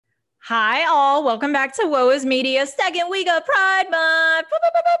Hi, all. Welcome back to Woe is Media's second week of Pride Month.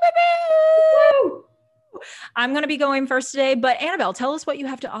 Woo! I'm going to be going first today, but Annabelle, tell us what you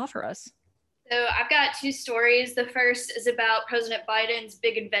have to offer us. So I've got two stories. The first is about President Biden's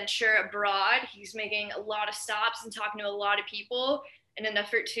big adventure abroad. He's making a lot of stops and talking to a lot of people in an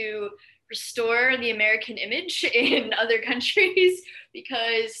effort to restore the American image in other countries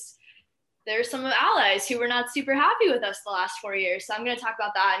because there's some allies who were not super happy with us the last 4 years. So I'm going to talk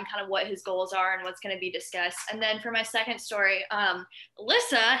about that and kind of what his goals are and what's going to be discussed. And then for my second story,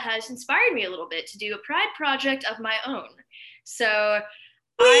 Alyssa has inspired me a little bit to do a pride project of my own. So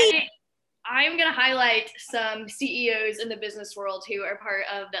I I'm going to highlight some CEOs in the business world who are part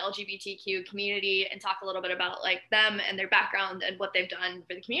of the LGBTQ community and talk a little bit about like them and their background and what they've done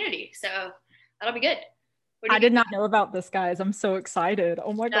for the community. So that'll be good. I did not know about this, guys. I'm so excited.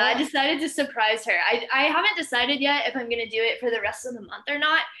 Oh my I God. decided to surprise her. I haven't decided yet if I'm going to do it for the rest of the month or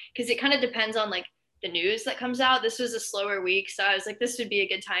not, because it kind of depends on like the news that comes out. This was a slower week, so I was like, this would be a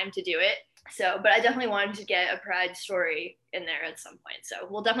good time to do it. So, but I definitely wanted to get a pride story in there at some point. So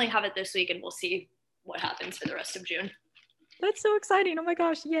we'll definitely have it this week and we'll see what happens for the rest of June. That's so exciting. Oh my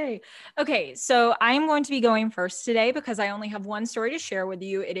gosh. Yay. Okay. So I am going to be going first today because I only have one story to share with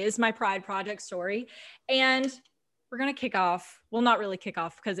you. It is my Pride Project story. And we're going to kick off. Well, not really kick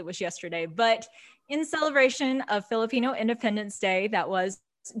off because it was yesterday, but in celebration of Filipino Independence Day, that was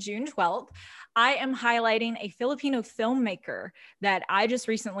June 12th, I am highlighting a Filipino filmmaker that I just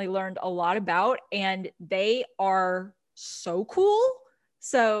recently learned a lot about, and they are so cool.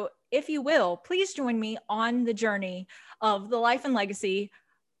 So if you will, please join me on the journey of the life and legacy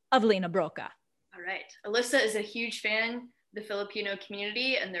of Lina Broca. All right. Alyssa is a huge fan the Filipino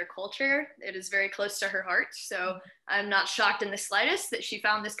community and their culture. It is very close to her heart. So I'm not shocked in the slightest that she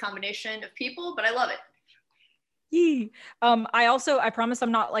found this combination of people, but I love it. Yee. I promise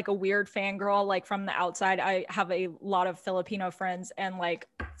I'm not like a weird fangirl, like from the outside. I have a lot of Filipino friends, and like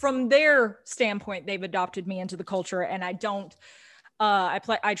from their standpoint, they've adopted me into the culture, and I don't,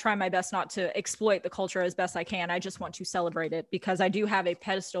 I try my best not to exploit the culture as best I can. I just want to celebrate it because I do have a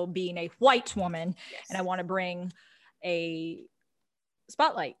pedestal being a white woman, Yes. and I want to bring a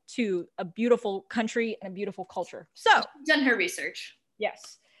spotlight to a beautiful country and a beautiful culture. So, she's done her research.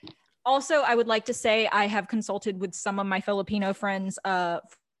 yes. Also, I would like to say I have consulted with some of my Filipino friends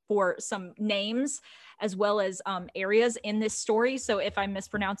for some names as well as areas in this story. So if I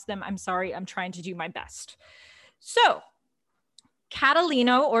mispronounce them, I'm sorry. I'm trying to do my best. So,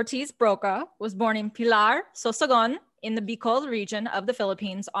 Catalino Ortiz Broca was born in Pilar, Sorsogon, in the Bicol region of the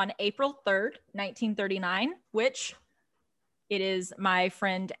Philippines on April 3rd, 1939, which it is my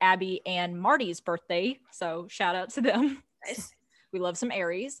friend Abby and Marty's birthday. So shout out to them. Nice. We love some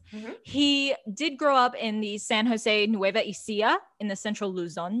Aries. Mm-hmm. He did grow up in the San Jose Nueva Ecija in the central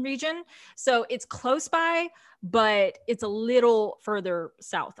Luzon region. So it's close by, but it's a little further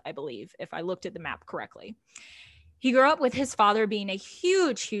south, I believe, if I looked at the map correctly. He grew up with his father being a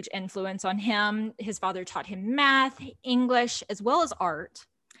huge, huge influence on him. His father taught him math, English, as well as art.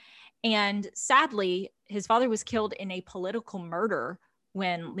 And sadly, his father was killed in a political murder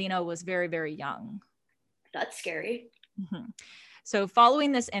when Lina was very, very young. That's scary. Mm-hmm. So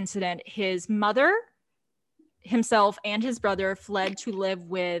following this incident, his mother, himself, and his brother fled to live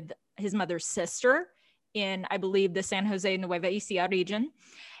with his mother's sister in, I believe, the San Jose Nueva Ecija region.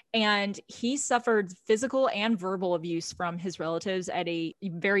 And he suffered physical and verbal abuse from his relatives at a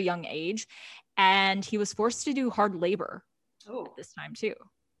very young age. And he was forced to do hard labor at this time too.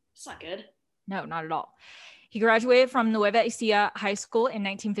 It's not good. No, not at all. He graduated from Nueva Ecija High School in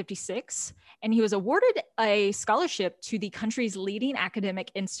 1956, and he was awarded a scholarship to the country's leading academic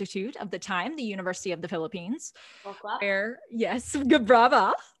institute of the time, the University of the Philippines, where, yes, good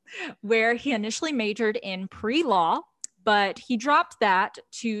brava, where he initially majored in pre-law, but he dropped that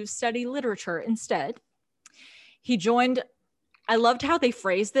to study literature instead. He joined, I loved how they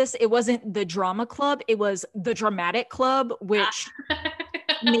phrased this. It wasn't the drama club, it was the dramatic club, which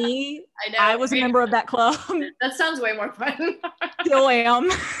I was a member of that club. That sounds way more fun. Still am.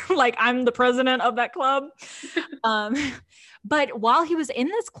 Like, I'm the president of that club. But while he was in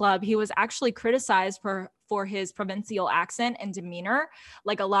this club, he was actually criticized for his provincial accent and demeanor.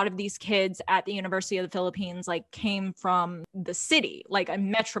 Like, a lot of these kids at the University of the Philippines, like, came from the city, like a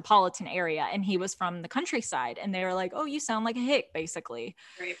metropolitan area, and he was from the countryside. And they were like, oh, you sound like a hick, basically.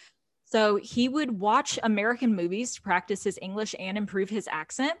 Right. So he would watch American movies to practice his English and improve his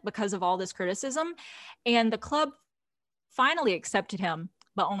accent because of all this criticism. And the club finally accepted him,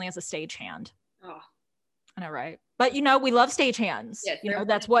 but only as a stagehand. Oh, I know, right? But, you know, we love stagehands. Yeah,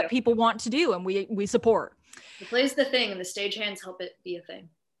 that's what people want to do, and we support. The play's the thing, and the stagehands help it be a thing.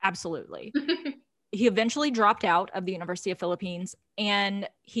 Absolutely. He eventually dropped out of the University of Philippines and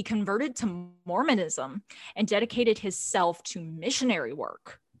he converted to Mormonism and dedicated himself to missionary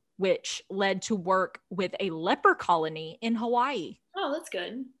work, which led to work with a leper colony in Hawaii. Oh, that's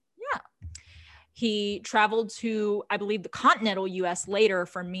good. Yeah. He traveled to, I believe, the continental US later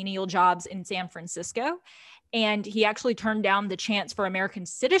for menial jobs in San Francisco. And he actually turned down the chance for American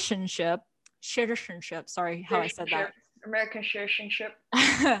citizenship. Sorry how I said that. American citizenship.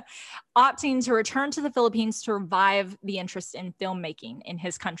 Opting to return to the Philippines to revive the interest in filmmaking in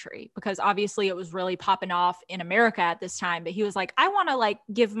his country, because obviously it was really popping off in America at this time. But he was like, I want to like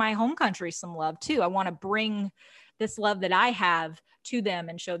give my home country some love too. I want to bring this love that I have to them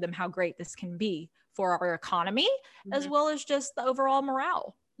and show them how great this can be for our economy, as well as just the overall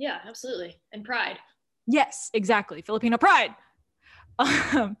morale. Yeah, absolutely. And pride. Yes, exactly. Filipino pride.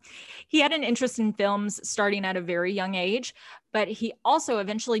 He had an interest in films starting at a very young age, but he also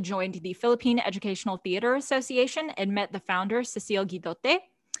eventually joined the Philippine Educational Theater Association and met the founder, Cecile Guidote.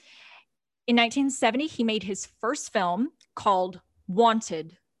 In 1970, he made his first film called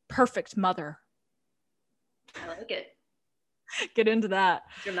Wanted, Perfect Mother. I like it. Get into that.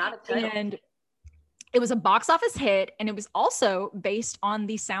 Dramatic title. And it was a box office hit, and it was also based on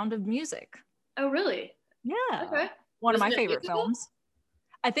The Sound of Music. Oh, really? Yeah. Okay. One of my favorite films.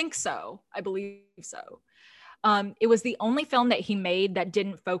 I think so. I believe so. It was the only film that he made that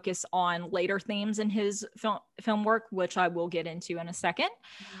didn't focus on later themes in his film work, which I will get into in a second.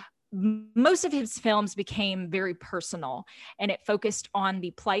 Most of his films became very personal, and it focused on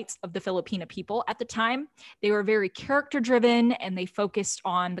the plights of the Filipino people at the time. They were very character driven, and they focused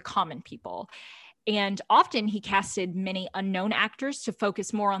on the common people. And often he casted many unknown actors to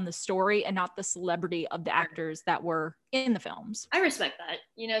focus more on the story and not the celebrity of the actors that were in the films. I respect that.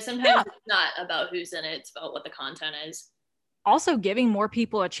 You know, sometimes it's not about who's in it, it's about what the content is. Also giving more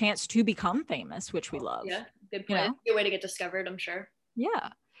people a chance to become famous, which we love. Yeah, good point. You know? Good way to get discovered, I'm sure. Yeah.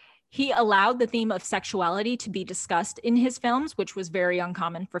 He allowed the theme of sexuality to be discussed in his films, which was very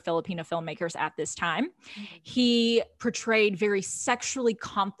uncommon for Filipino filmmakers at this time. He portrayed very sexually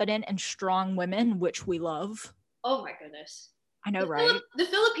confident and strong women, which we love. Oh my goodness. I know, right? The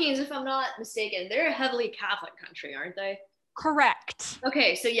Philippines, if I'm not mistaken, they're a heavily Catholic country, aren't they? Correct.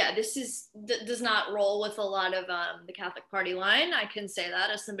 Okay, so yeah, this does not roll with a lot of the Catholic party line. I can say that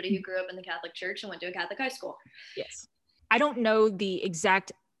as somebody who grew up in the Catholic Church and went to a Catholic high school. Yes. I don't know the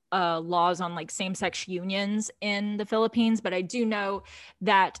exact laws on like same-sex unions in the Philippines, but I do know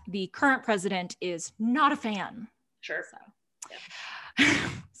that the current president is not a fan. Sure. So. Yeah.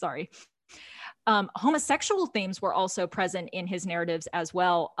 Sorry. Homosexual themes were also present in his narratives as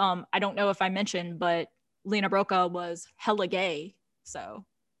well. I don't know if I mentioned, but Lina Broca was hella gay. So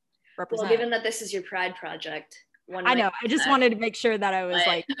represent. Well, given that this is your pride project, I know. I just wanted to make sure that I was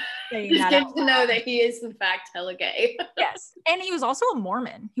like saying that. It's good to know that he is in fact hella gay. Yes. And he was also a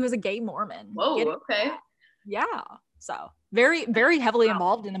Mormon. He was a gay Mormon. Whoa, okay. Yeah. So very, very heavily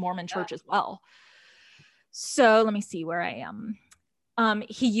involved in the Mormon church as well. So let me see where I am.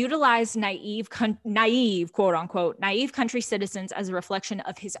 He utilized naive, quote unquote, naive country citizens as a reflection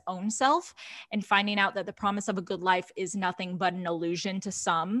of his own self, and finding out that the promise of a good life is nothing but an illusion to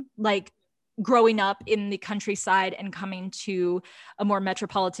some. Like, growing up in the countryside and coming to a more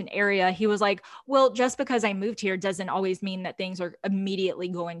metropolitan area, he was like, well, just because I moved here doesn't always mean that things are immediately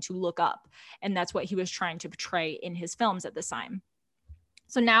going to look up. And that's what he was trying to portray in his films at this time.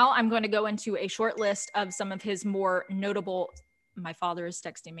 So now I'm going to go into a short list of some of his more notable. My father is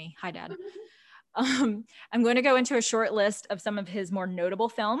texting me. Hi, Dad. I'm going to go into a short list of some of his more notable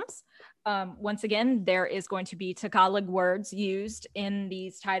films. Once again, there is going to be Tagalog words used in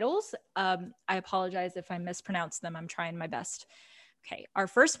these titles. I apologize if I mispronounce them. I'm trying my best. Okay, our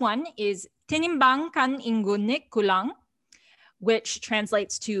first one is Tinimbang kan ingunit kulang, which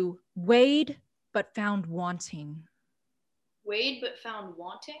translates to weighed but found wanting. Weighed but found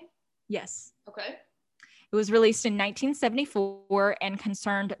wanting? Yes. Okay. It was released in 1974 and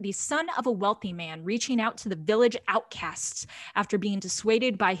concerned the son of a wealthy man reaching out to the village outcasts after being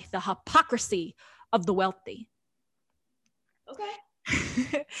dissuaded by the hypocrisy of the wealthy.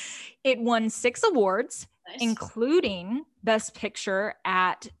 Okay. It won 6 awards, nice. Including Best Picture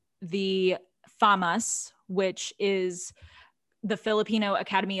at the FAMAS, which is the Filipino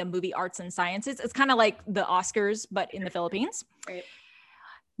Academy of Movie Arts and Sciences. It's kind of like the Oscars, but in the Philippines. Right.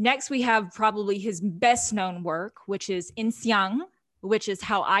 Next, we have probably his best known work, which is Insyang, which is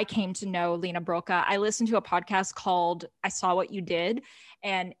how I came to know Lina Broca. I listened to a podcast called I Saw What You Did,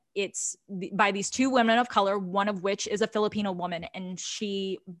 and it's by these 2 women of color, one of which is a Filipino woman, and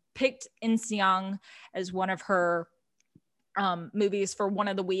she picked Insyang as one of her movies for one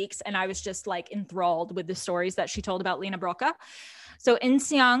of the weeks, and I was just like enthralled with the stories that she told about Lina Broca. So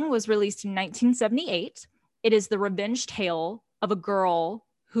Insiang was released in 1978. It is the revenge tale of a girl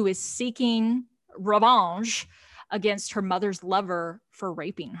who is seeking revenge against her mother's lover for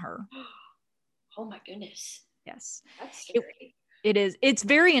raping her. Oh my goodness. Yes. That's scary. It is. It's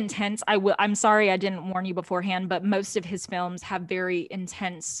very intense. I'm sorry I didn't warn you beforehand, but most of his films have very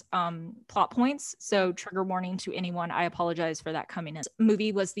intense plot points. So trigger warning to anyone. I apologize for that coming in. This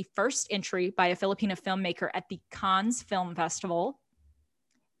movie was the first entry by a Filipino filmmaker at the Cannes Film Festival.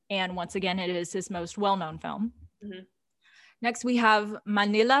 And once again, it is his most well-known film. Mm-hmm. Next, we have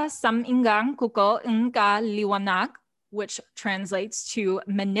Manila Saminggang Kuko Ngka Liwanag, which translates to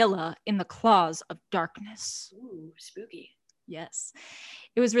Manila in the Claws of Darkness. Ooh, spooky. Yes.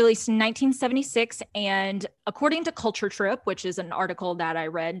 It was released in 1976. And according to Culture Trip, which is an article that I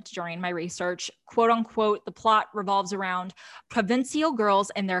read during my research, quote unquote, the plot revolves around provincial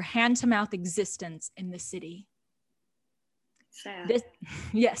girls and their hand-to-mouth existence in the city. Sad.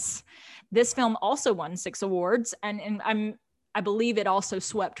 Yes. This film also won 6 awards. And I believe it also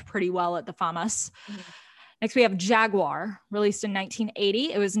swept pretty well at the FAMAS. Mm-hmm. Next, we have Jaguar, released in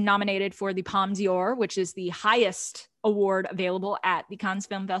 1980. It was nominated for the Palme d'Or, which is the highest award available at the Cannes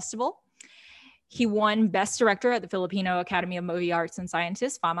Film Festival. He won Best Director at the Filipino Academy of Movie Arts and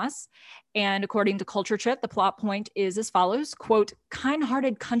Sciences, FAMAS. And according to Culture Trip, the plot point is as follows, quote,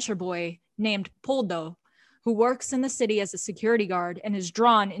 kind-hearted country boy named Poldo, who works in the city as a security guard and is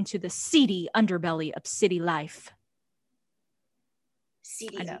drawn into the seedy underbelly of city life.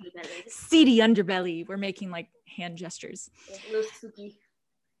 Seedy underbelly. Seedy underbelly. We're making like hand gestures. A little spooky.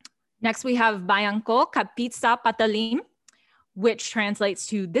 Next, we have Bayan Ko Kapitsa Patalim, which translates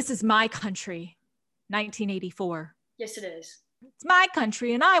to This is my country, 1984. Yes, it is. It's my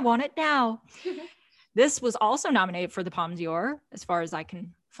country and I want it now. This was also nominated for the Palme d'Or, as far as I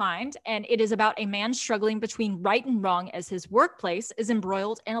can find. And it is about a man struggling between right and wrong as his workplace is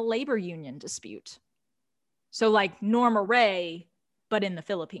embroiled in a labor union dispute. So like Norma Rae, but in the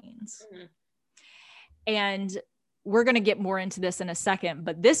Philippines. Mm-hmm. And we're going to get more into this in a second,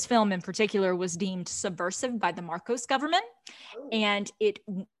 but this film in particular was deemed subversive by the Marcos government. Ooh. And it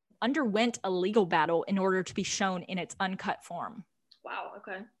underwent a legal battle in order to be shown in its uncut form. Wow,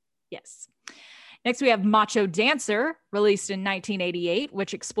 okay. Yes. Next, we have Macho Dancer, released in 1988,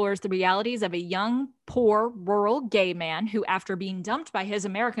 which explores the realities of a young, poor, rural gay man who, after being dumped by his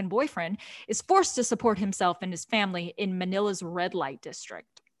American boyfriend, is forced to support himself and his family in Manila's red light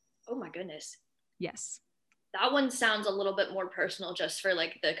district. Oh my goodness. Yes. That one sounds a little bit more personal just for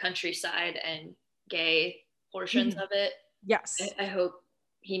like the countryside and gay portions of it. Yes. I hope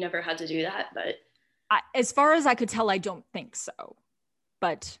he never had to do that, but. As far as I could tell, I don't think so.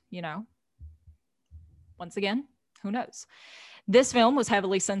 But, you know. Once again, who knows? This film was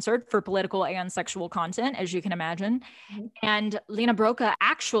heavily censored for political and sexual content, as you can imagine. Mm-hmm. And Lina Broca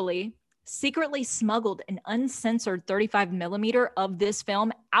actually secretly smuggled an uncensored 35 millimeter of this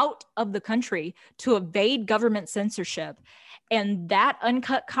film out of the country to evade government censorship. And that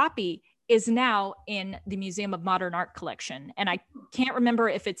uncut copy is now in the Museum of Modern Art collection. And I can't remember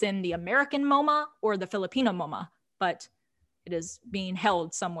if it's in the American MoMA or the Filipino MoMA, but it is being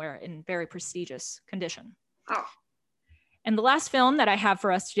held somewhere in very prestigious condition. Oh. And the last film that I have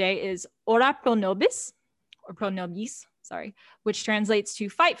for us today is Ora Pro Nobis, or Pro Nobis, sorry, which translates to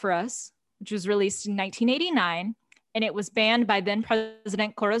Fight for Us, which was released in 1989. And it was banned by then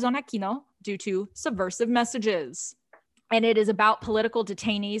President Corazon Aquino due to subversive messages. And it is about political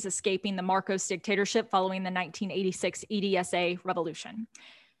detainees escaping the Marcos dictatorship following the 1986 EDSA revolution.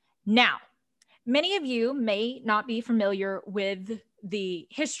 Now, many of you may not be familiar with the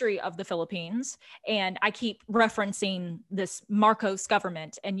history of the Philippines, and I keep referencing this Marcos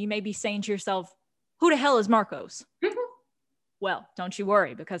government, and you may be saying to yourself, who the hell is Marcos? Well, don't you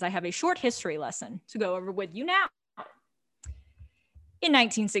worry, because I have a short history lesson to go over with you now. In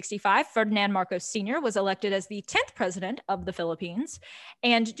 1965, Ferdinand Marcos Sr. was elected as the 10th president of the Philippines.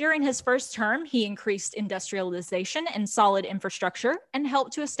 And during his first term, he increased industrialization and solid infrastructure and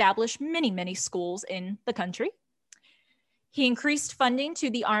helped to establish many, many schools in the country. He increased funding to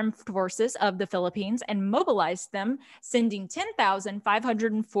the armed forces of the Philippines and mobilized them, sending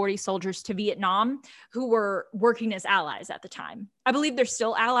 10,540 soldiers to Vietnam who were working as allies at the time. I believe they're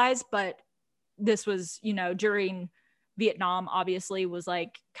still allies, but this was, you know, during Vietnam obviously was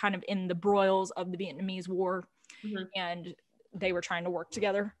like kind of in the broils of the Vietnamese War, mm-hmm. and they were trying to work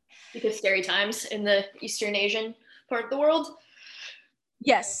together. Because scary times in the Eastern Asian part of the world.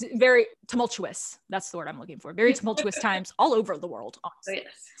 Yes, very tumultuous. That's the word I'm looking for. Very tumultuous times all over the world, honestly. Oh,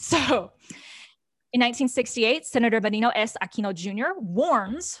 yes. So In 1968, Senator Benigno S. Aquino Jr.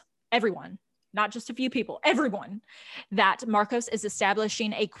 warns everyone, not just a few people, everyone, that Marcos is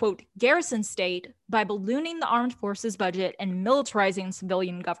establishing a, quote, garrison state by ballooning the armed forces budget and militarizing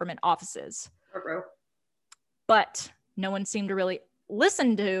civilian government offices. But no one seemed to really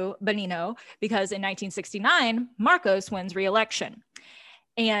listen to Benigno because in 1969, Marcos wins re-election.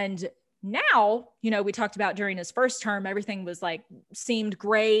 And now, we talked about during his first term, everything was seemed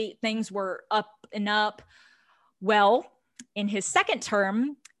great. Things were up and up. Well, in his second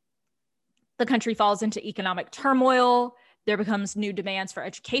term, the country falls into economic turmoil. There becomes new demands for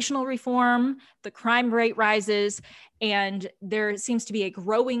educational reform. The crime rate rises, and there seems to be a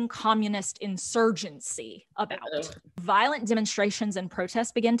growing communist insurgency about. Violent demonstrations and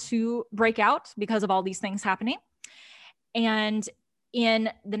protests begin to break out because of all these things happening. And in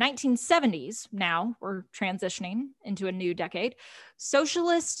the 1970s, now we're transitioning into a new decade,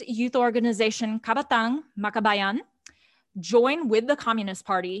 socialist youth organization Kabatang Makabayan joined with the Communist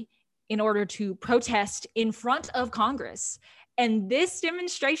Party in order to protest in front of Congress. And this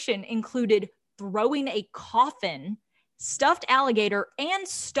demonstration included throwing a coffin, stuffed alligator, and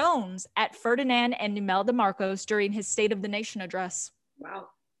stones at Ferdinand and Imelda Marcos during his State of the Nation address. Wow,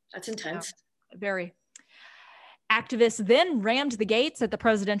 that's intense. Yeah, very. Activists then rammed the gates at the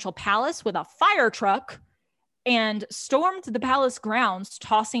presidential palace with a fire truck and stormed the palace grounds,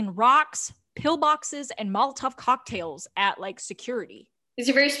 tossing rocks, pillboxes, and Molotov cocktails at security. These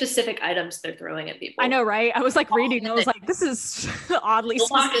are very specific items they're throwing at people. I know, right? I was reading, I was this is oddly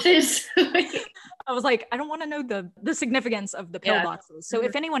specific. I was I don't want to know the significance of the pillboxes. So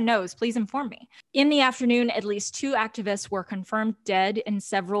if anyone knows, please inform me. In the afternoon, at least 2 activists were confirmed dead and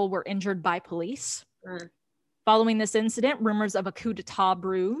several were injured by police. Following this incident, rumors of a coup d'etat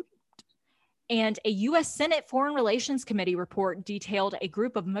brewed, and a U.S. Senate Foreign Relations Committee report detailed a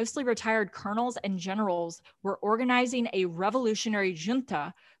group of mostly retired colonels and generals were organizing a revolutionary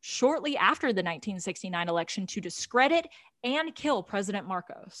junta shortly after the 1969 election to discredit and kill President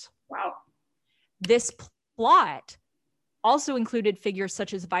Marcos. Wow. This plot also included figures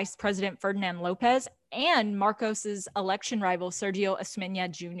such as Vice President Ferdinand Lopez and Marcos's election rival Sergio Esmeña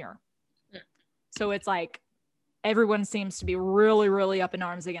Jr. So it's everyone seems to be really, really up in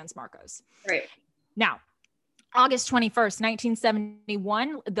arms against Marcos. Right. Now, August 21st,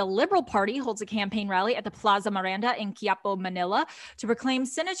 1971, the Liberal Party holds a campaign rally at the Plaza Miranda in Quiapo, Manila, to proclaim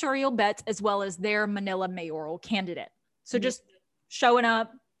senatorial bets as well as their Manila mayoral candidate. So just showing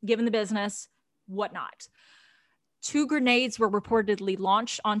up, giving the business, whatnot. 2 grenades were reportedly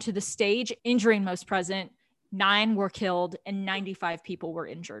launched onto the stage, injuring most present. 9 were killed and 95 people were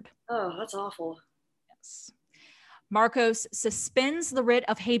injured. Oh, that's awful. Yes. Marcos suspends the writ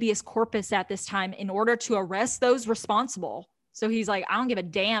of habeas corpus at this time in order to arrest those responsible. So he's I don't give a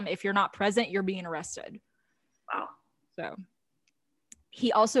damn if you're not present, you're being arrested. Wow. So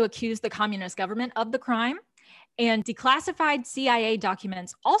he also accused the communist government of the crime, and declassified CIA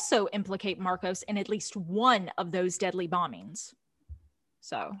documents also implicate Marcos in at least one of those deadly bombings.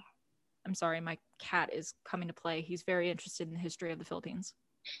 So I'm sorry, my cat is coming to play. He's very interested in the history of the Philippines.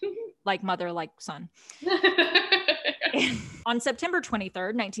 Like mother, like son. On September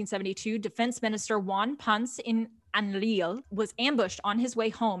 23rd, 1972, Defense Minister Juan Ponce in Anril was ambushed on his way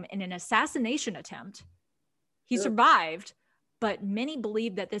home in an assassination attempt. He survived, but many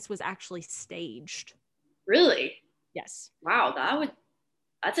believe that this was actually staged. Really? Yes. Wow,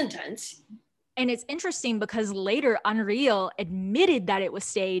 that's intense. And it's interesting because later Anril admitted that it was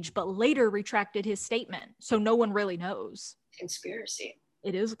staged, but later retracted his statement. So no one really knows. Conspiracy.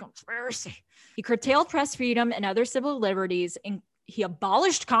 It is a conspiracy. He curtailed press freedom and other civil liberties, and he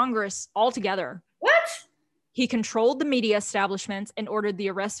abolished Congress altogether. What? He controlled the media establishments and ordered the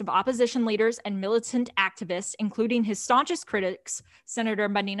arrest of opposition leaders and militant activists, including his staunchest critics, Senator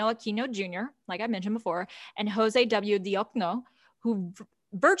Benigno Aquino Jr., like I mentioned before, and Jose W. Diokno, who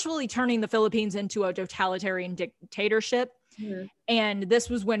virtually turning the Philippines into a totalitarian dictatorship. Mm-hmm. And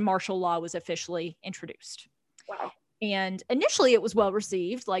this was when martial law was officially introduced. Wow. And initially it was well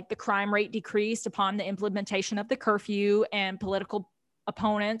received, the crime rate decreased upon the implementation of the curfew, and political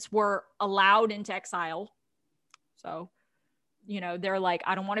opponents were allowed into exile. So, they're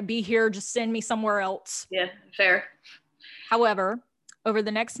I don't want to be here, just send me somewhere else. Yeah, fair. However, over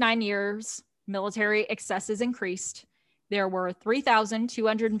the next 9 years, military excesses increased. There were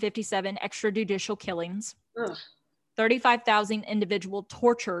 3,257 extrajudicial killings, 35,000 individuals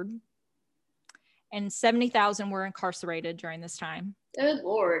tortured, and 70,000 were incarcerated during this time. Good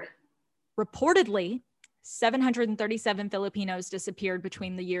Lord. Reportedly, 737 Filipinos disappeared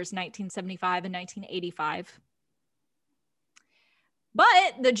between the years 1975 and 1985.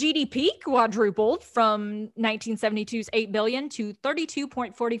 But the GDP quadrupled from 1972's 8 billion to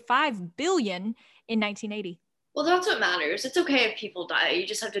 32.45 billion in 1980. Well, that's what matters. It's okay if people die. You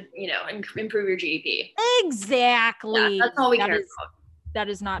just have to, improve your GDP. Exactly. Yeah, that's all we care about. That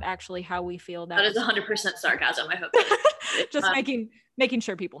is not actually how we feel. That is 100% sarcasm. I hope. Just making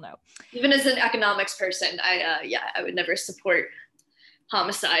sure people know. Even as an economics person, I would never support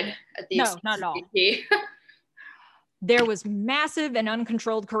homicide at the expense not at all. GDP. There was massive and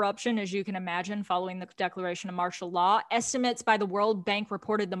uncontrolled corruption, as you can imagine, following the declaration of martial law. Estimates by the World Bank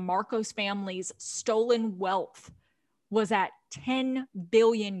reported the Marcos family's stolen wealth was at 10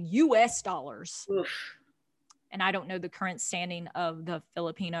 billion US dollars. Oof. And I don't know the current standing of the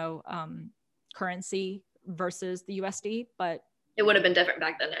Filipino currency versus the USD, but it would have been different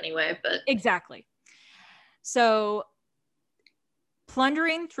back then anyway. But exactly. So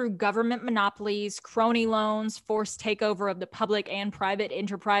plundering through government monopolies, crony loans, forced takeover of the public and private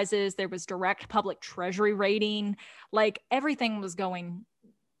enterprises. There was direct public treasury raiding. Like everything was going,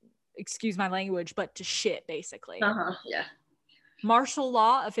 excuse my language, but to shit, basically. Yeah. Martial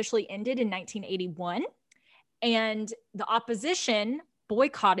law officially ended in 1981, and the opposition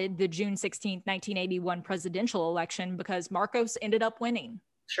boycotted the June 16th, 1981 presidential election because Marcos ended up winning.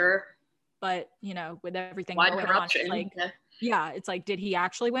 Sure. But, with everything Wide going corruption. on, it's like, did he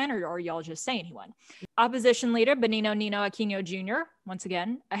actually win, or are y'all just saying he won? Opposition leader Benigno Nino Aquino Jr., once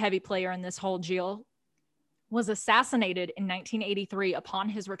again, a heavy player in this whole deal, was assassinated in 1983 upon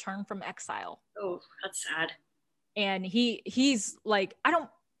his return from exile. Oh, that's sad. And he's like, I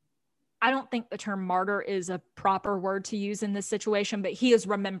don't think the term martyr is a proper word to use in this situation, but he is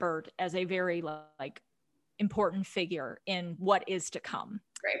remembered as a very important figure in what is to come.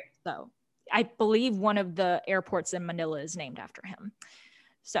 Great. So I believe one of the airports in Manila is named after him.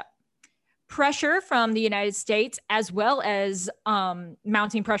 So pressure from the United States, as well as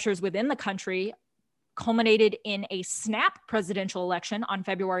mounting pressures within the country, culminated in a snap presidential election on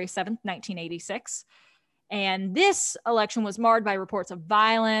February 7th, 1986. And this election was marred by reports of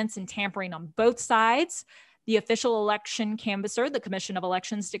violence and tampering on both sides. The official election canvasser, the Commission of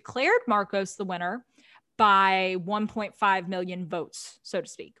Elections, declared Marcos the winner by 1.5 million votes, so to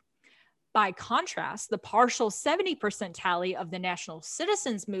speak. By contrast, the partial 70% tally of the National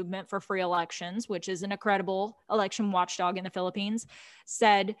Citizens Movement for Free Elections, which is an incredible election watchdog in the Philippines,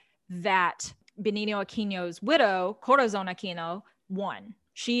 said that Benigno Aquino's widow, Corazon Aquino, won.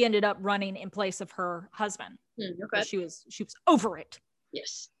 She ended up running in place of her husband. Okay. She was over it.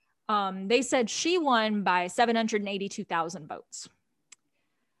 Yes. They said she won by 782,000 votes.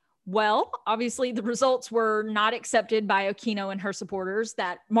 Well, obviously the results were not accepted by Aquino and her supporters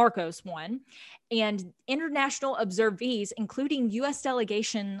that Marcos won. And international observees, including U.S.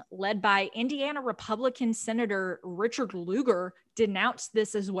 delegation led by Indiana Republican Senator Richard Lugar, denounced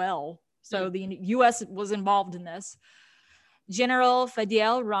this as well. So the U.S. was involved in this. General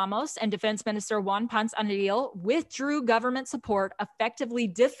Fidel Ramos and Defense Minister Juan Ponce Enrile withdrew government support, effectively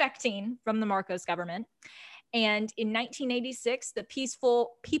defecting from the Marcos government. And in 1986, the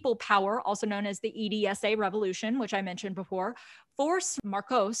Peaceful People Power, also known as the EDSA Revolution, which I mentioned before, forced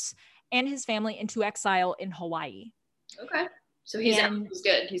Marcos and his family into exile in Hawaii. Okay. So he's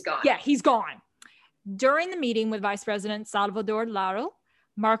good. He's gone. Yeah, he's gone. During the meeting with Vice President Salvador Laro,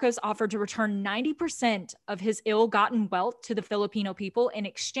 Marcos offered to return 90% of his ill-gotten wealth to the Filipino people in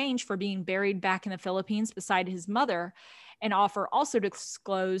exchange for being buried back in the Philippines beside his mother, an offer also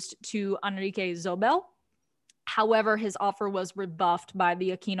disclosed to Enrique Zobel. However, his offer was rebuffed by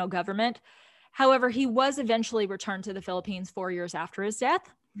the Aquino government. However, he was eventually returned to the Philippines 4 years after his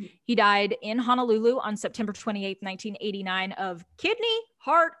death. He died in Honolulu on September 28, 1989 of kidney,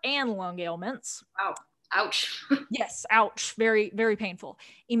 heart, and lung ailments. Wow. Ouch. Yes, ouch. Very, very painful.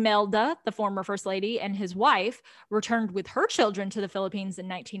 Imelda, the former first lady, and his wife returned with her children to the Philippines in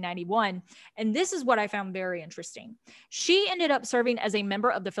 1991. And this is what I found very interesting. She ended up serving as a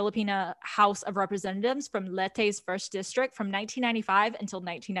member of the Filipino House of Representatives from Lete's 1st District from 1995 until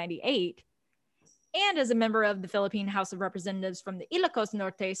 1998, and as a member of the Philippine House of Representatives from the Ilocos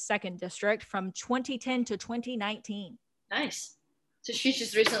Norte 2nd District from 2010 to 2019. Nice. So she's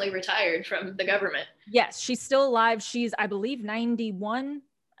just recently retired from the government. Yes, she's still alive. She's, I believe, 91,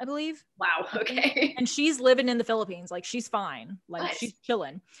 I believe. Wow, okay. And she's living in the Philippines. Like, she's fine. Like, nice. She's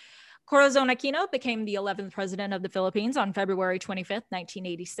chilling. Corazon Aquino became the 11th president of the Philippines on February 25th,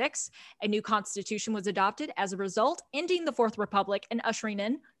 1986. A new constitution was adopted as a result, ending the Fourth Republic and ushering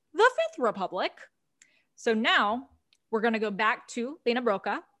in the Fifth Republic. So now we're going to go back to Lina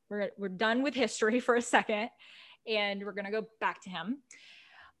Broca. We're done with history for a second. And we're going to go back to him.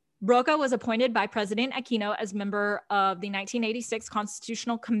 Broca was appointed by President Aquino as member of the 1986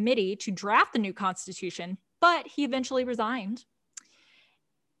 Constitutional Committee to draft the new constitution, but he eventually resigned.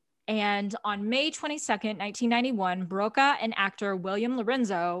 And on May 22nd, 1991, Broca and actor William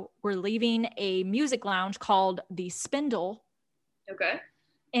Lorenzo were leaving a music lounge called The Spindle. Okay.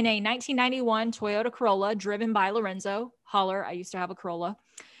 In a 1991 Toyota Corolla driven by Lorenzo. Holler, I used to have a Corolla.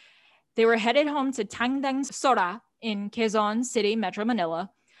 They were headed home to Tandang Sora in Quezon City, Metro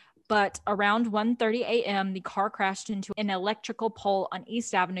Manila. But around 1:30 a.m., the car crashed into an electrical pole on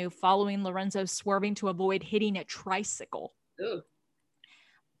East Avenue following Lorenzo swerving to avoid hitting a tricycle. Ooh.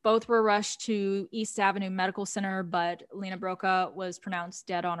 Both were rushed to East Avenue Medical Center, but Lina Broca was pronounced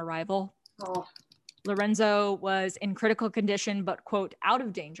dead on arrival. Oh. Lorenzo was in critical condition, but, quote, out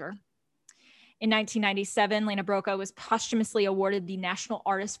of danger. In 1997, Lina Broca was posthumously awarded the National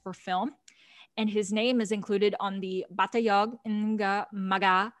Artist for Film, and his name is included on the Batayog Nga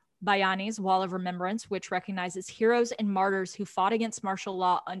Maga Bayani's Wall of Remembrance, which recognizes heroes and martyrs who fought against martial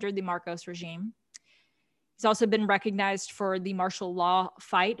law under the Marcos regime. He's also been recognized for the martial law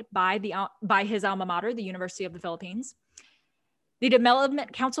fight by his alma mater, the University of the Philippines. The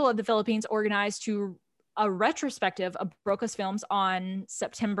Development Council of the Philippines organized a retrospective of Broca's films on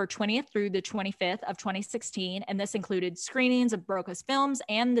September 20th through the 25th of 2016, and this included screenings of Broca's films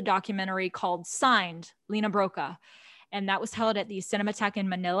and the documentary called Signed, Lina Broca. And that was held at the Cinematheque in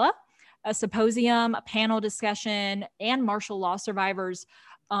Manila. A symposium, a panel discussion, and martial law survivors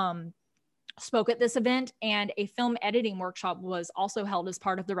spoke at this event, and a film editing workshop was also held as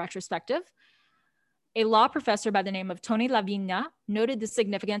part of the retrospective. A law professor by the name of Tony Lavina noted the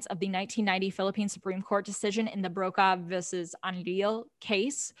significance of the 1990 Philippine Supreme Court decision in the Broca versus Anril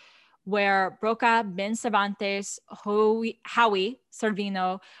case, where Broca, Ben Cervantes, Howie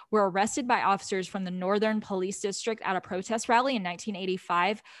Servino were arrested by officers from the Northern Police District at a protest rally in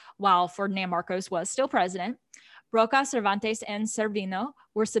 1985, while Ferdinand Marcos was still president. Broca, Cervantes, and Servino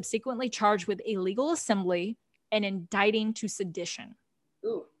were subsequently charged with illegal assembly and indicting to sedition.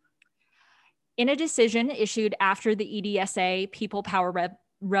 Ooh. In a decision issued after the EDSA People Power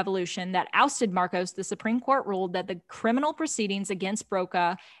Revolution that ousted Marcos, the Supreme Court ruled that the criminal proceedings against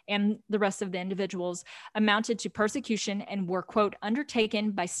Broca and the rest of the individuals amounted to persecution and were, quote,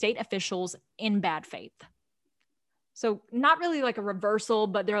 undertaken by state officials in bad faith. So not really like a reversal,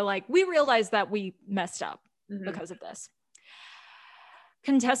 but they're like, we realize that we messed up because of this.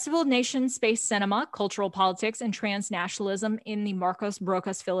 Contestable nation-space cinema, cultural politics, and transnationalism in the Marcos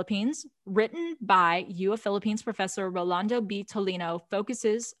Broca's Philippines, written by UF Philippines professor Rolando B. Tolino,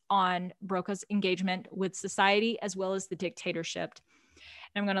 focuses on Broca's engagement with society as well as the dictatorship.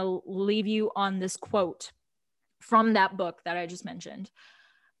 And I'm going to leave you on this quote from that book that I just mentioned.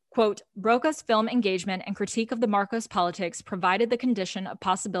 Quote, Broca's film engagement and critique of the Marcos politics provided the condition of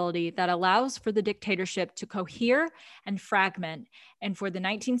possibility that allows for the dictatorship to cohere and fragment, and for the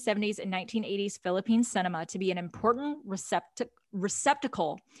 1970s and 1980s Philippine cinema to be an important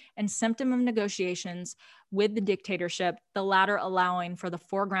receptacle and symptom of negotiations with the dictatorship, the latter allowing for the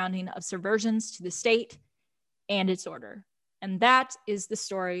foregrounding of subversions to the state and its order. And that is the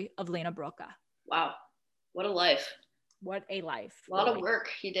story of Lina Broca. Wow. What a life. What a life. A lot of work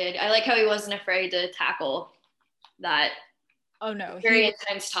he did. I like how he wasn't afraid to tackle that. Oh no. Very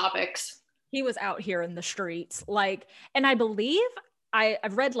intense topics. He was out here in the streets. Like, and I believe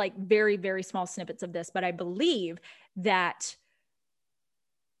I've read like very, very small snippets of this, but I believe that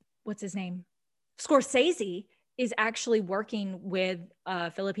what's his name? Scorsese is actually working with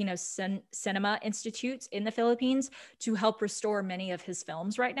Filipino cinema institutes in the Philippines to help restore many of his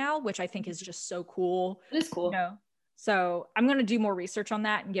films right now, which I think is just so cool. It is cool. You know? So I'm going to do more research on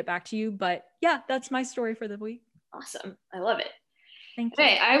that and get back to you. But yeah, that's my story for the week. Awesome. I love it. Thank you.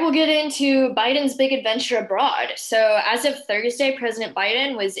 Okay, I will get into Biden's big adventure abroad. So as of Thursday, President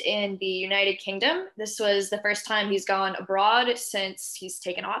Biden was in the United Kingdom. This was the first time he's gone abroad since he's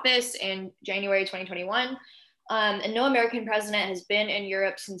taken office in January 2021. And no American president has been in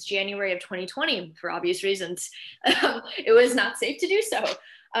Europe since January of 2020 for obvious reasons. It was not safe to do so.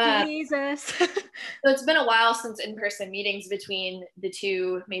 Jesus. So it's been a while since in-person meetings between the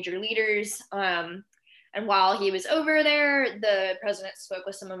two major leaders. And while he was over there, the president spoke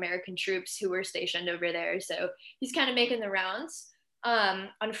with some American troops who were stationed over there. So he's kind of making the rounds.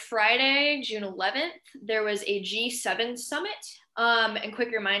 On Friday, June 11th, there was a G7 summit. And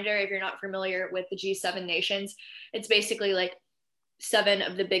quick reminder, if you're not familiar with the G7 nations, it's basically like 7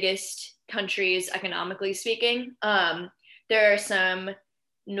 of the biggest countries economically speaking. There are some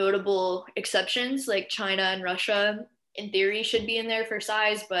notable exceptions, like China and Russia in theory should be in there for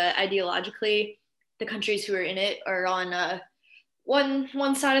size, but ideologically the countries who are in it are on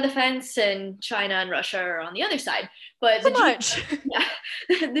one side of the fence, and China and Russia are on the other side. But Yeah.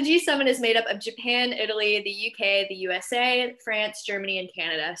 The G7 is made up of Japan, Italy, the UK, the USA, France, Germany, and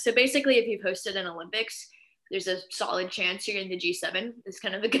Canada. So basically, if you've hosted an Olympics, there's a solid chance you're in the G7. It's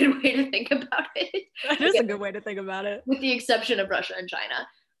kind of a good way to think about it. That is a good way to think about it. With the exception of Russia and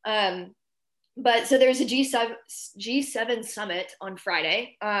China. But so there's a G7 summit on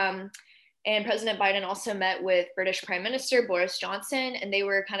Friday. And President Biden also met with British Prime Minister Boris Johnson, and they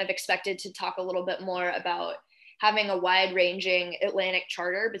were kind of expected to talk a little bit more about having a wide-ranging Atlantic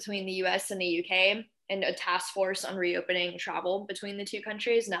charter between the US and the UK and a task force on reopening travel between the two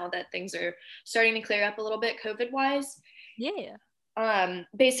countries now that things are starting to clear up a little bit COVID-wise. Yeah.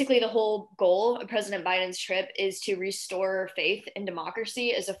 Basically, the whole goal of President Biden's trip is to restore faith in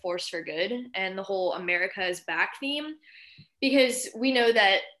democracy as a force for good and the whole America is back theme, because we know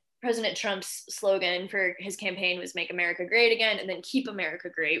that President Trump's slogan for his campaign was "Make America Great Again" and then "Keep America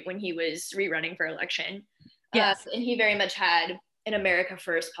Great" when he was rerunning for election. Yes. And he very much had an America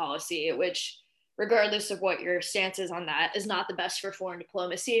First policy, which, regardless of what your stance is on that, is not the best for foreign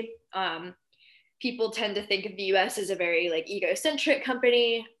diplomacy. People tend to think of the US as a very like egocentric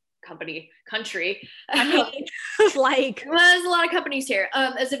country. I mean, like, well, there's a lot of companies here.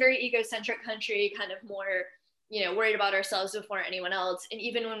 As a very egocentric country, kind of more, worried about ourselves before anyone else. And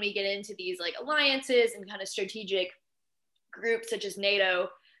even when we get into these like alliances and kind of strategic groups such as NATO,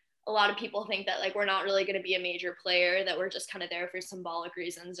 a lot of people think that like we're not really going to be a major player, that we're just kind of there for symbolic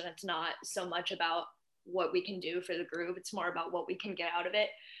reasons, and it's not so much about what we can do for the group. It's more about what we can get out of it,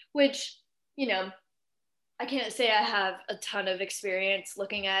 which, I can't say I have a ton of experience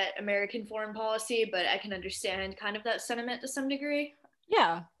looking at American foreign policy, but I can understand kind of that sentiment to some degree.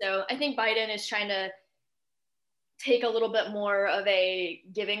 Yeah. So I think Biden is trying to take a little bit more of a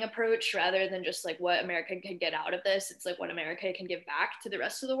giving approach rather than just like what America can get out of this. It's like what America can give back to the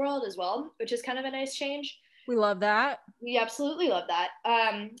rest of the world as well, which is kind of a nice change. We love that. We absolutely love that.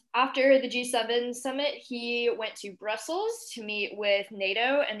 After the G7 summit, he went to Brussels to meet with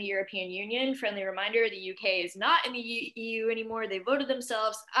NATO and the European Union. Friendly reminder, the UK is not in the EU anymore. They voted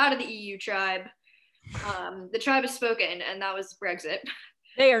themselves out of the EU tribe. The tribe has spoken, and that was Brexit.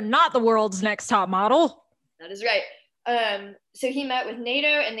 They are not the world's next top model. That is right. So he met with NATO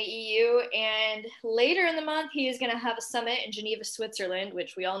and the EU, and later in the month, he is going to have a summit in Geneva, Switzerland,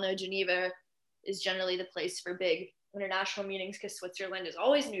 which we all know Geneva is generally the place for big international meetings because Switzerland is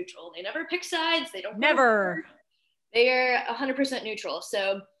always neutral. They never pick sides. They don't. Never. They are 100% neutral.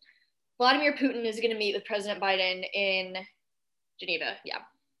 So Vladimir Putin is going to meet with President Biden in Geneva. Yeah.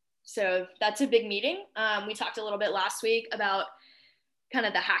 So that's a big meeting. We talked a little bit last week about kind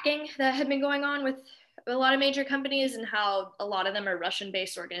of the hacking that had been going on with a lot of major companies and how a lot of them are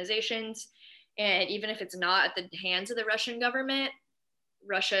Russian-based organizations. And even if it's not at the hands of the Russian government,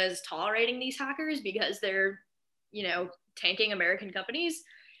 Russia is tolerating these hackers because they're, tanking American companies.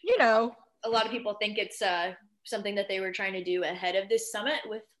 A lot of people think it's something that they were trying to do ahead of this summit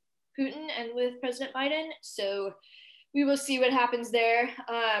with Putin and with President Biden. So we will see what happens there.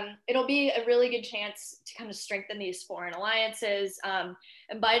 It'll be a really good chance to kind of strengthen these foreign alliances. And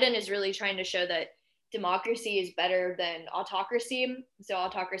Biden is really trying to show that democracy is better than autocracy. So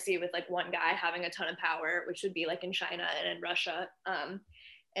autocracy with like one guy having a ton of power, which would be like in China and in Russia.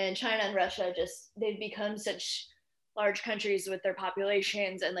 And China and Russia they've become such large countries with their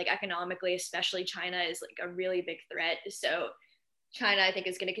populations, and like economically, especially China is like a really big threat. So China, I think,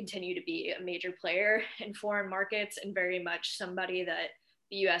 is going to continue to be a major player in foreign markets and very much somebody that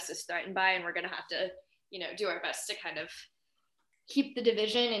the US is threatened by. And we're going to have to, do our best to kind of keep the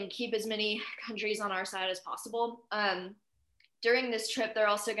division and keep as many countries on our side as possible. During this trip, they're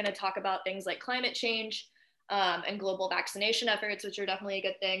also going to talk about things like climate change and global vaccination efforts, which are definitely a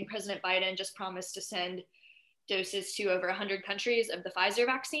good thing. President Biden just promised to send doses to over 100 countries of the Pfizer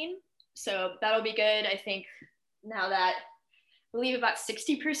vaccine. So that'll be good. I think now that I believe about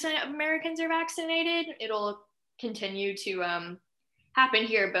 60% of Americans are vaccinated, it'll continue to happen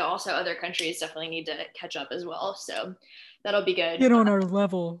here, but also other countries definitely need to catch up as well. So that'll be good. Get on our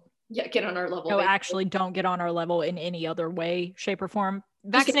level. Yeah, get on our level. No, actually don't get on our level in any other way, shape, or form.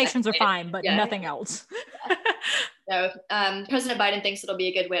 Vaccinations are fine, but nothing else. So President Biden thinks it'll be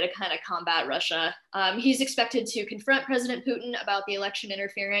a good way to kind of combat Russia. He's expected to confront President Putin about the election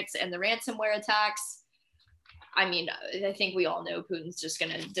interference and the ransomware attacks. I mean, I think we all know Putin's just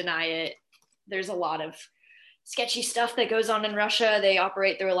going to deny it. There's a lot of sketchy stuff that goes on in Russia. They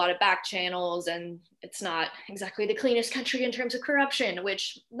operate through a lot of back channels, and it's not exactly the cleanest country in terms of corruption,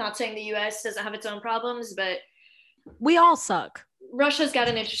 which, not saying the US doesn't have its own problems, but we all suck. Russia's got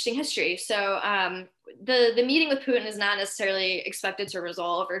an interesting history. So the meeting with Putin is not necessarily expected to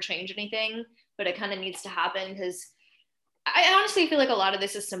resolve or change anything, but it kind of needs to happen because I honestly feel like a lot of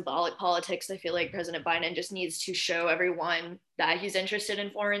this is symbolic politics. I feel like President Biden just needs to show everyone that he's interested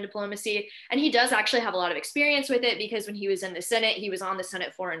in foreign diplomacy. And he does actually have a lot of experience with it because when he was in the Senate, he was on the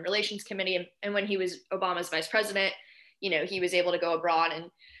Senate Foreign Relations Committee. And when he was Obama's vice president, he was able to go abroad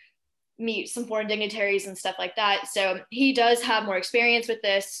and meet some foreign dignitaries and stuff like that. So he does have more experience with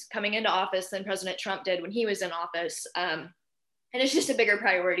this coming into office than President Trump did when he was in office. And it's just a bigger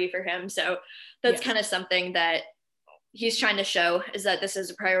priority for him. So that's kind of something that he's trying to show, is that this is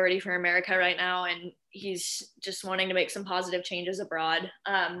a priority for America right now. And he's just wanting to make some positive changes abroad.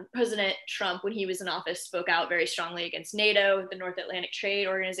 President Trump, when he was in office, spoke out very strongly against NATO, the North Atlantic Trade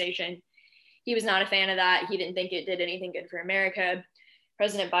Organization. He was not a fan of that. He didn't think it did anything good for America.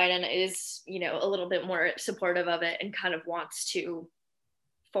 President Biden is, a little bit more supportive of it and kind of wants to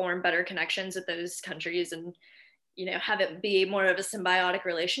form better connections with those countries and, have it be more of a symbiotic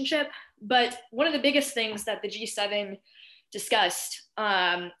relationship. But one of the biggest things that the G7 discussed,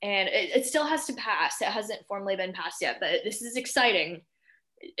 and it still has to pass. It hasn't formally been passed yet, but this is exciting.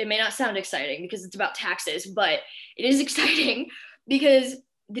 It may not sound exciting because it's about taxes, but it is exciting because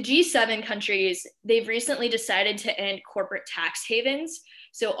the G7 countries, they've recently decided to end corporate tax havens.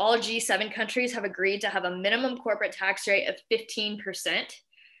 So all G7 countries have agreed to have a minimum corporate tax rate of 15%.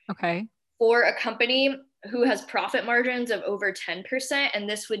 Okay. For a company who has profit margins of over 10%. And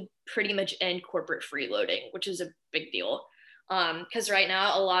this would pretty much end corporate freeloading, which is a big deal. Because right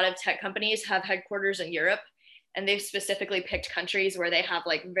now, a lot of tech companies have headquarters in Europe, and they've specifically picked countries where they have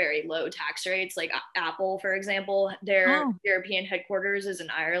like very low tax rates. Like Apple, for example, their European headquarters is in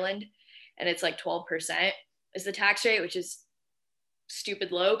Ireland, and it's like 12% is the tax rate, which is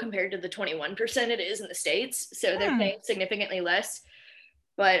stupid low compared to the 21% it is in the States. So they're paying significantly less.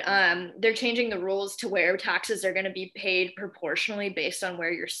 But they're changing the rules to where taxes are going to be paid proportionally based on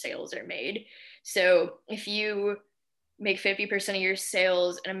where your sales are made. So if you make 50% of your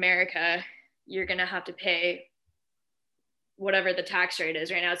sales in America, you're going to have to pay whatever the tax rate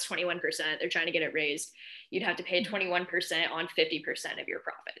is. Right now it's 21%. They're trying to get it raised. You'd have to pay 21% on 50% of your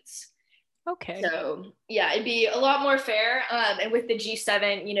profits. Okay. So yeah, it'd be a lot more fair. And with the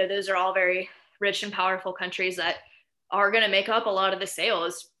G7, those are all very rich and powerful countries that are going to make up a lot of the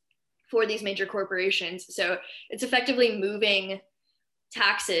sales for these major corporations. So it's effectively moving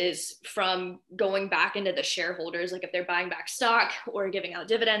taxes from going back into the shareholders. Like if they're buying back stock or giving out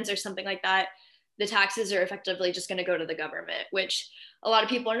dividends or something like that, the taxes are effectively just going to go to the government, which a lot of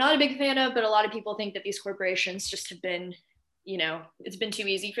people are not a big fan of, but a lot of people think that these corporations just have been, it's been too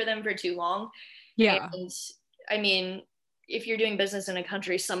easy for them for too long. Yeah. And I mean, if you're doing business in a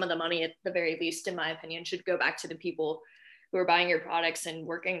country, some of the money, at the very least, in my opinion, should go back to the people who are buying your products and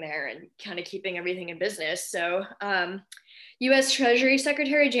working there and kind of keeping everything in business. So U.S. Treasury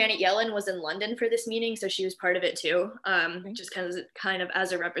Secretary Janet Yellen was in London for this meeting, so she was part of it too, just kind of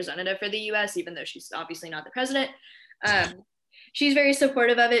as a representative for the U.S., even though she's obviously not the president. She's very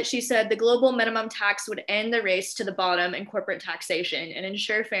supportive of it. She said the global minimum tax would end the race to the bottom in corporate taxation and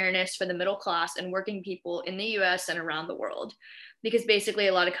ensure fairness for the middle class and working people in the US and around the world. Because basically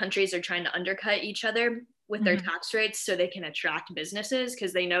a lot of countries are trying to undercut each other with their tax rates so they can attract businesses,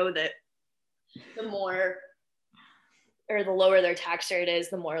 because they know that the lower their tax rate is,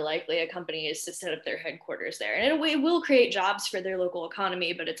 the more likely a company is to set up their headquarters there. And it will create jobs for their local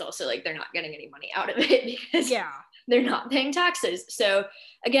economy, but it's also like they're not getting any money out of it because they're not paying taxes. So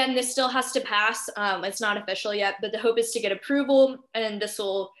again, this still has to pass. It's not official yet, but the hope is to get approval, and this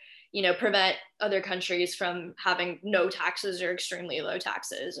will, prevent other countries from having no taxes or extremely low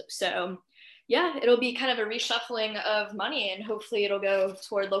taxes. So yeah, it'll be kind of a reshuffling of money, and hopefully it'll go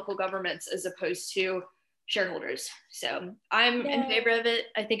toward local governments as opposed to shareholders. So I'm in favor of it.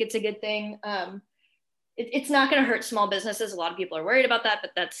 I think it's a good thing. It's not going to hurt small businesses. A lot of people are worried about that,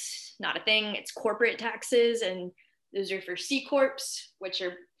 but that's not a thing. It's corporate taxes, and those are for C Corps, which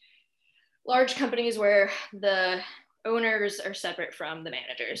are large companies where the owners are separate from the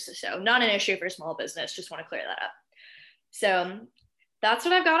managers. So not an issue for small business. Just want to clear that up. So that's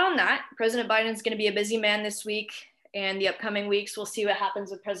what I've got on that. President Biden's going to be a busy man this week and the upcoming weeks. We'll see what happens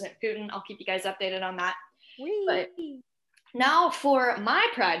with President Putin. I'll keep you guys updated on that. But now for my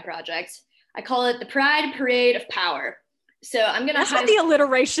Pride project, I call it the Pride Parade of Power. So I'm going to have the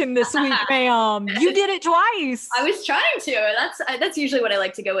alliteration this week, ma'am. You did it twice. I was trying to. That's usually what I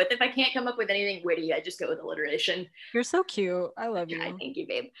like to go with. If I can't come up with anything witty, I just go with alliteration. You're so cute. I love you. Thank you,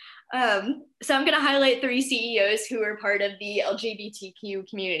 babe. So I'm going to highlight 3 CEOs who are part of the LGBTQ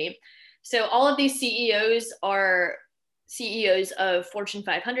community. So all of these CEOs are CEOs of Fortune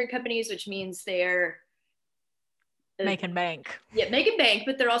 500 companies, which means they're making bank. Yeah, making bank,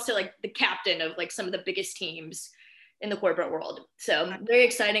 but they're also like the captain of like some of the biggest teams in the corporate world. So very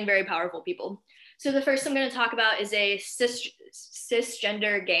exciting, very powerful people. So the first I'm going to talk about is a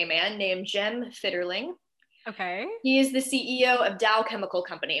cisgender gay man named Jim Fitterling. Okay. He is the CEO of Dow Chemical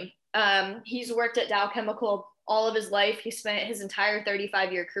Company. He's worked at Dow Chemical all of his life. He spent his entire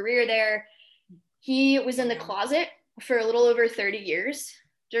 35-year career there. He was in the closet for a little over 30 years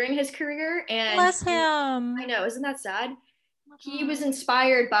during his career. And bless him. I know, isn't that sad? He was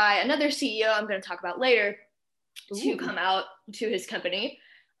inspired by another CEO I'm going to talk about later to come out to his company.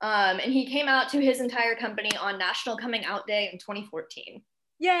 And he came out to his entire company on National Coming Out Day in 2014.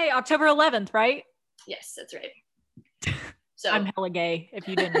 Yay, October 11th, right? Yes, that's right. So I'm hella gay, if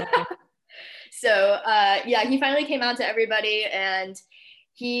you didn't know. So yeah, he finally came out to everybody, and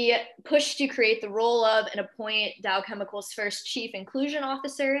he pushed to create the role of and appoint Dow Chemical's first chief inclusion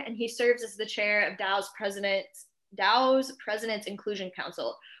officer, and he serves as the chair of Dow's President's Inclusion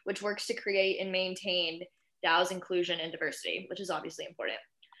Council, which works to create and maintain Dow's inclusion and diversity, which is obviously important.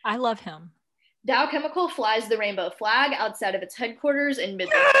 I love him. Dow Chemical flies the rainbow flag outside of its headquarters in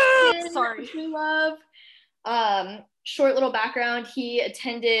Midland, which we love. Short little background, he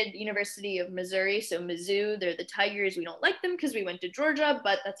attended University of Missouri, so Mizzou. They're the Tigers. We don't like them because we went to Georgia,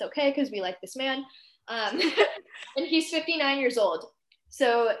 but that's okay because we like this man. And he's 59 years old.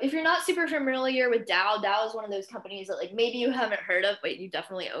 So if you're not super familiar with Dow, Dow is one of those companies that like maybe you haven't heard of, but you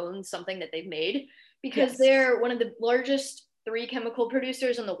definitely own something that they've made, because they're one of the largest 3 chemical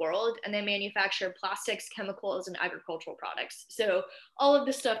producers in the world, and they manufacture plastics, chemicals, and agricultural products. So all of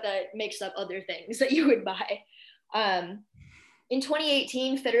the stuff that makes up other things that you would buy. In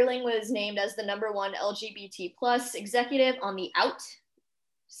 2018, Fitterling was named as the #1 LGBT plus executive on the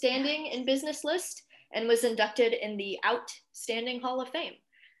Outstanding in Business list and was inducted in the Outstanding Hall of Fame.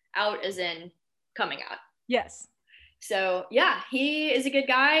 Out as in coming out. Yes. So yeah, he is a good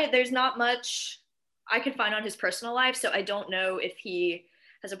guy. There's not much I could find on his personal life, so I don't know if he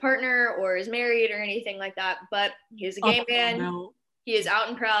has a partner or is married or anything like that, but he's a gay man. No. He is out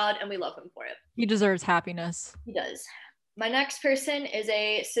and proud, and we love him for it. He deserves happiness. He does. My next person is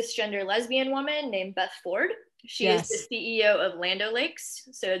a cisgender lesbian woman named Beth Ford. She is the CEO of Land O'Lakes,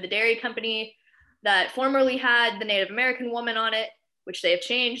 so the dairy company that formerly had the Native American woman on it, which they have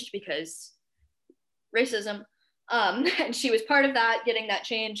changed because racism. And she was part of that, getting that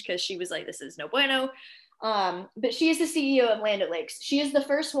change because she was like, this is no bueno. But she is the CEO of Land O'Lakes. She is the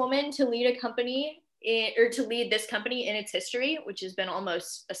first woman to lead a company to lead this company in its history, which has been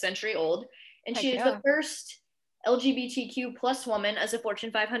almost a century old. And she is the first LGBTQ plus woman as a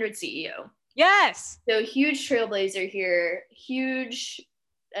Fortune 500 CEO. Yes. So huge trailblazer here, huge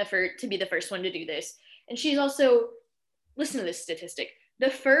effort to be the first one to do this. And she's also, listen to this statistic,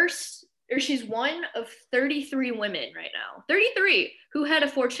 she's one of 33 women right now, 33 who had a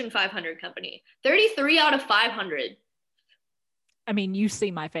Fortune 500 company, 33 out of 500. I mean, you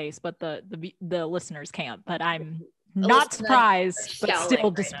see my face, but the listeners can't, but I'm not surprised, but still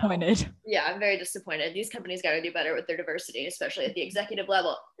disappointed. Right, yeah, I'm very disappointed. These companies got to do better with their diversity, especially at the executive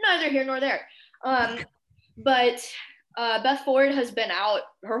level. Neither here nor there. But Beth Ford has been out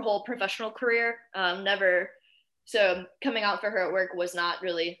her whole professional career. So coming out for her at work was not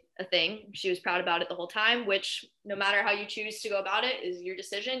really a thing. She was proud about it the whole time, which no matter how you choose to go about it is your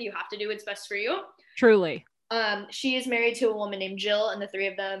decision. You have to do what's best for you. Truly. She is married to a woman named Jill, and the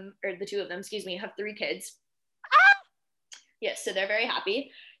two of them, have 3 kids. Yes, so they're very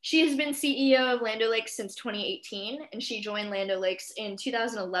happy. She has been CEO of Land O'Lakes since 2018, and she joined Land O'Lakes in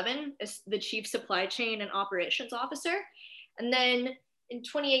 2011 as the Chief Supply Chain and Operations Officer. And then in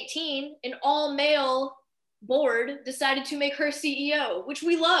 2018, an all-male board decided to make her CEO, which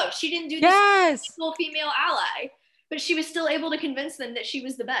we love. She didn't do this full female ally, but she was still able to convince them that she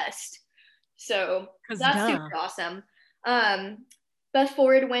was the best. So that's super awesome. Beth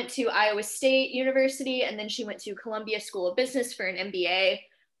Ford went to Iowa State University, and then she went to Columbia School of Business for an MBA.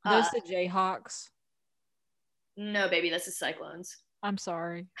 Those the Jayhawks? No, baby, that's the Cyclones. I'm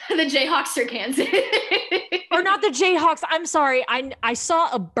sorry. The Jayhawks are Kansas. Or not the Jayhawks. I'm sorry. I saw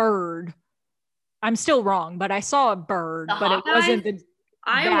a bird. I'm still wrong, but I saw a bird, but it wasn't the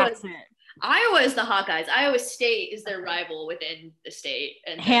Iowa is the Hawkeyes. Iowa State is their rival within the state.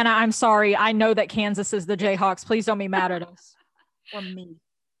 And Hannah, I'm sorry. I know that Kansas is the Jayhawks. Please don't be mad at us. Or me.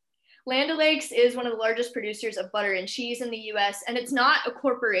 Land O'Lakes is one of the largest producers of butter and cheese in the U.S., and it's not a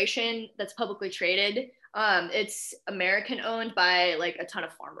corporation that's publicly traded. It's American owned by like a ton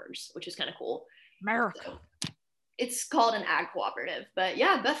of farmers, which is kind of cool. America. So, It's called an ag cooperative. But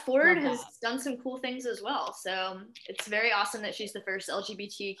yeah, Beth Ford Love has that. done some cool things as well. So it's very awesome that she's the first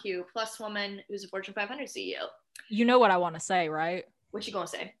LGBTQ plus woman who's a Fortune 500 CEO. You know what I want to say, right? What you gonna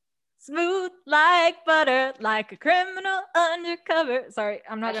say? Smooth like butter, like a criminal undercover. Sorry,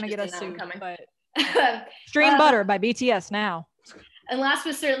 I'm not I going to should've get us seen that one sued, coming. but Stream Butter by BTS now. And last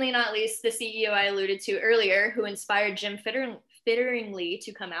but certainly not least, the CEO I alluded to earlier, who inspired Jim Fitteringly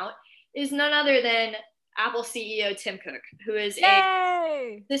to come out, is none other than Apple CEO Tim Cook, who is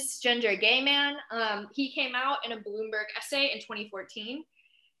Yay! a cisgender gay man. He came out in a Bloomberg essay in 2014.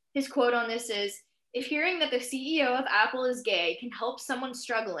 His quote on this is, "If hearing that the CEO of Apple is gay can help someone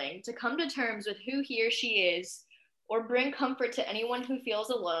struggling to come to terms with who he or she is, or bring comfort to anyone who feels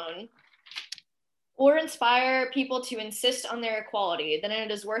alone, or inspire people to insist on their equality, then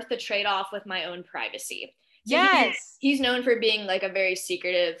it is worth the trade-off with my own privacy." So Yes. he's known for being like a very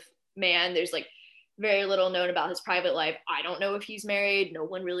secretive man. There's like very little known about his private life. I don't know if he's married. No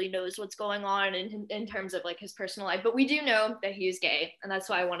one really knows what's going on in terms of like his personal life, but we do know that he is gay, and that's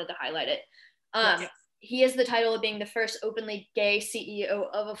why I wanted to highlight it. Yes. He has the title of being the first openly gay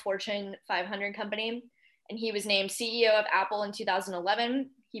CEO of a Fortune 500 company, and he was named CEO of Apple in 2011.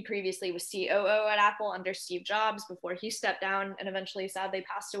 He previously was COO at Apple under Steve Jobs before he stepped down and eventually sadly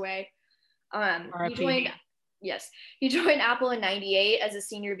passed away. He joined Apple in 98 as a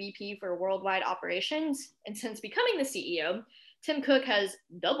senior VP for worldwide operations. And since becoming the CEO, Tim Cook has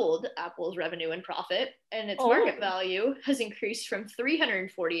doubled Apple's revenue and profit, and its market value has increased from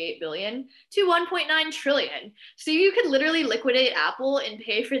 348 billion to 1.9 trillion. So you could literally liquidate Apple and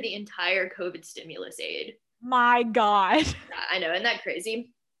pay for the entire COVID stimulus aid. My God. I know, isn't that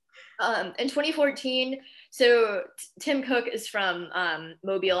crazy? In 2014, so Tim Cook is from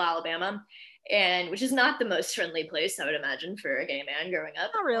Mobile, Alabama, and which is not the most friendly place, I would imagine, for a gay man growing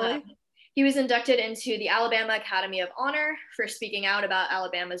up. Not really. He was inducted into the Alabama Academy of Honor for speaking out about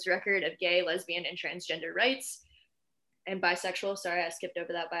Alabama's record of gay, lesbian, and transgender rights, and bisexual. Sorry, I skipped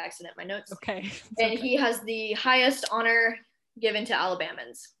over that by accident in my notes. Okay. And he has the highest honor given to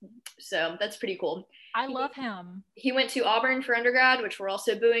Alabamans. So that's pretty cool. I love him. He went to Auburn for undergrad, which we're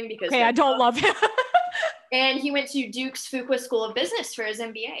also booing because I don't love him. And he went to Duke's Fuqua School of Business for his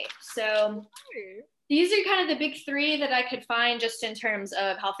MBA. So these are kind of the big three that I could find just in terms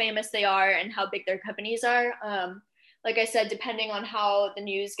of how famous they are and how big their companies are. Like I said, depending on how the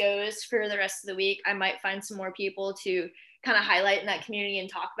news goes for the rest of the week, I might find some more people to kind of highlight in that community and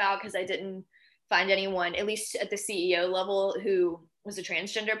talk about, because I didn't find anyone, at least at the CEO level, who was a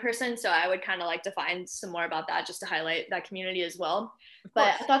transgender person. So I would kind of like to find some more about that just to highlight that community as well.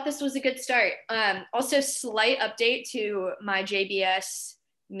 But I thought this was a good start. Also, slight update to my JBS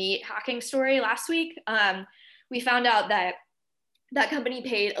meat hacking story last week. We found out that that company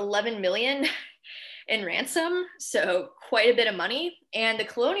paid 11 million in ransom, so quite a bit of money. And the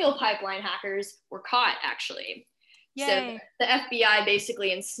Colonial Pipeline hackers were caught, actually. Yay. So the FBI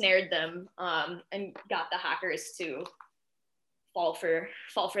basically ensnared them and got the hackers to fall for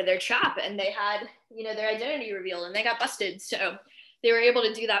their trap, and they had, their identity revealed, and they got busted. So they were able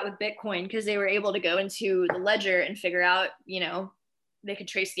to do that with Bitcoin because they were able to go into the ledger and figure out, they could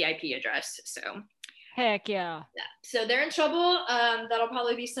trace the IP address. So heck yeah. So they're in trouble. That'll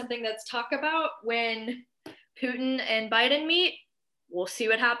probably be something that's talked about when Putin and Biden meet. We'll see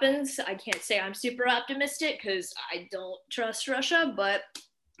what happens. I can't say I'm super optimistic because I don't trust Russia, but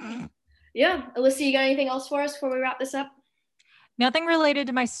yeah. Alyssa, you got anything else for us before we wrap this up? Nothing related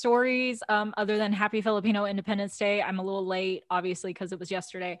to my stories other than Happy Filipino Independence Day. I'm a little late, obviously, because it was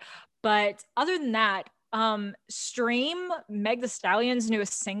yesterday. But other than that, stream Meg Thee Stallion's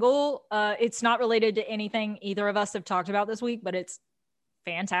newest single. It's not related to anything either of us have talked about this week, but it's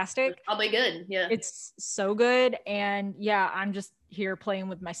fantastic. It's probably good. Yeah. It's so good. And yeah, I'm just here playing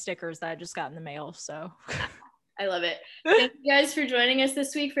with my stickers that I just got in the mail. So I love it. Thank you guys for joining us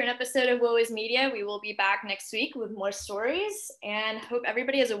this week for an episode of Woe Is Media. We will be back next week with more stories, and hope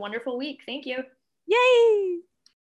everybody has a wonderful week. Thank you. Yay!